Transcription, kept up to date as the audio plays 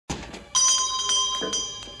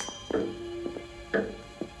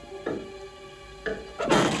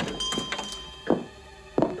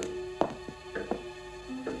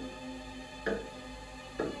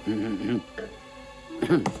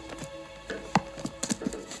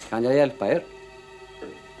Kan jag hjälpa er?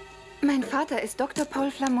 Mein Vater ist Dr.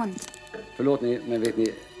 Paul Flamont. Förlåt ni, men vet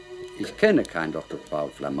ni, ich kenne kein Dr.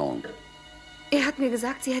 Paul Flamont. Er hat mir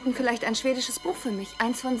gesagt, Sie hätten vielleicht ein schwedisches Buch für mich.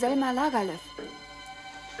 Eins von Selma Lagerlöf.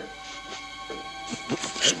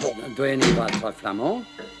 Då är ni Waltraud Flamont?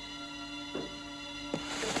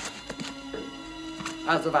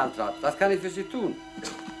 Alltså Waltraud, was kann ich für Sie tun?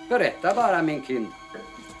 Berätta bara, min kind.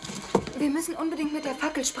 Wir müssen unbedingt mit der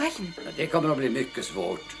Fackel sprechen. Det kommer att bli mycket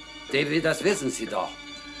svårt. Das wissen Sie doch.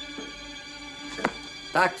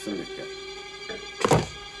 Tack så mycket.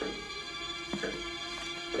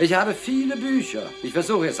 Ich habe viele Bücher. Ich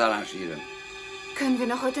versuche es arrangieren. Können wir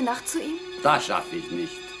noch heute Nacht zu ihm? Das schaffe ich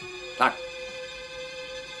nicht. Tack.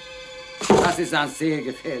 Das ist ein sehr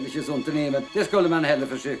gefährliches Unternehmen. Det skulle man hellre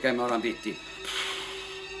försöka imorgon bitti.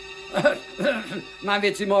 Man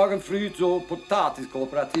wird sie morgen früh zur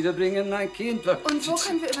Potatiskooperative bringen, ein Kind. Und wo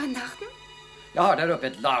können wir übernachten? Jag har där uppe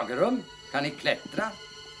ett lagerrum. Kan ni klättra?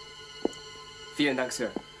 Vielen Dank,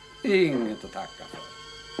 Sir. Inget att tacka för.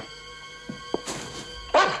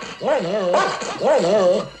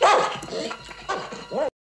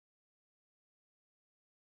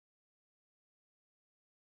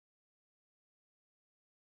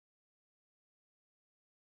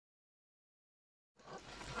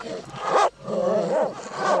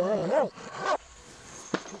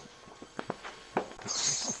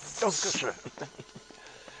 Sir.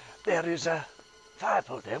 There is a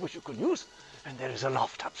fireplace there which you could use, and there is a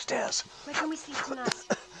loft upstairs. Where can we sleep tonight?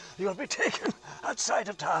 You'll be taken outside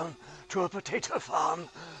of town to a potato farm.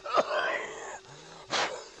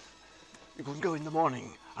 You can go in the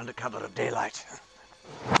morning under cover of daylight.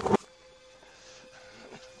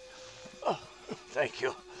 Oh, thank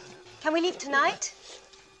you. Can we leave tonight?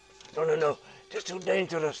 No. It is too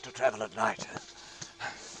dangerous to travel at night.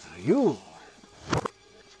 You.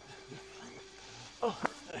 Oh,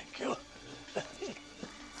 thank you.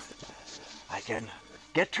 I can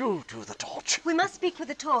get you to the torch. We must speak with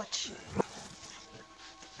the torch.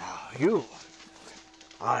 Now, you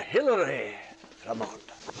are Hilary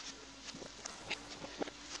Flamont.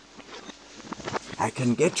 I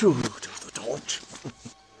can get you to the torch.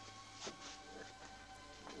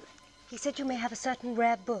 He said you may have a certain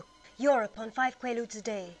rare book, Europe on 5 Quaaludes a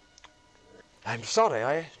day. I'm sorry,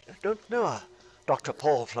 I don't know a Dr.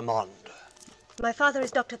 Paul Flamont. My father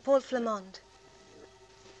is Dr. Paul Flamont.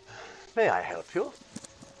 May I help you?